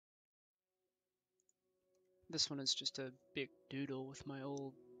This one is just a big doodle with my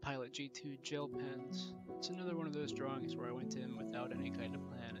old Pilot G2 gel pens. It's another one of those drawings where I went in without any kind of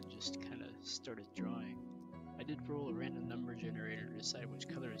plan and just kind of started drawing. I did roll a random number generator to decide which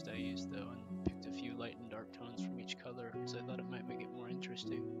colors I used though, and picked a few light and dark tones from each color because I thought it might make it more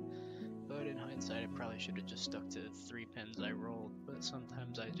interesting. But in hindsight, I probably should have just stuck to 3 pens I rolled, but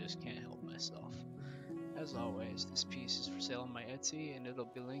sometimes I just can't help myself. As always, this piece is for sale on my Etsy, and it'll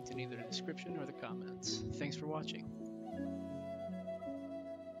be linked in either the description or the comments. Thanks for watching.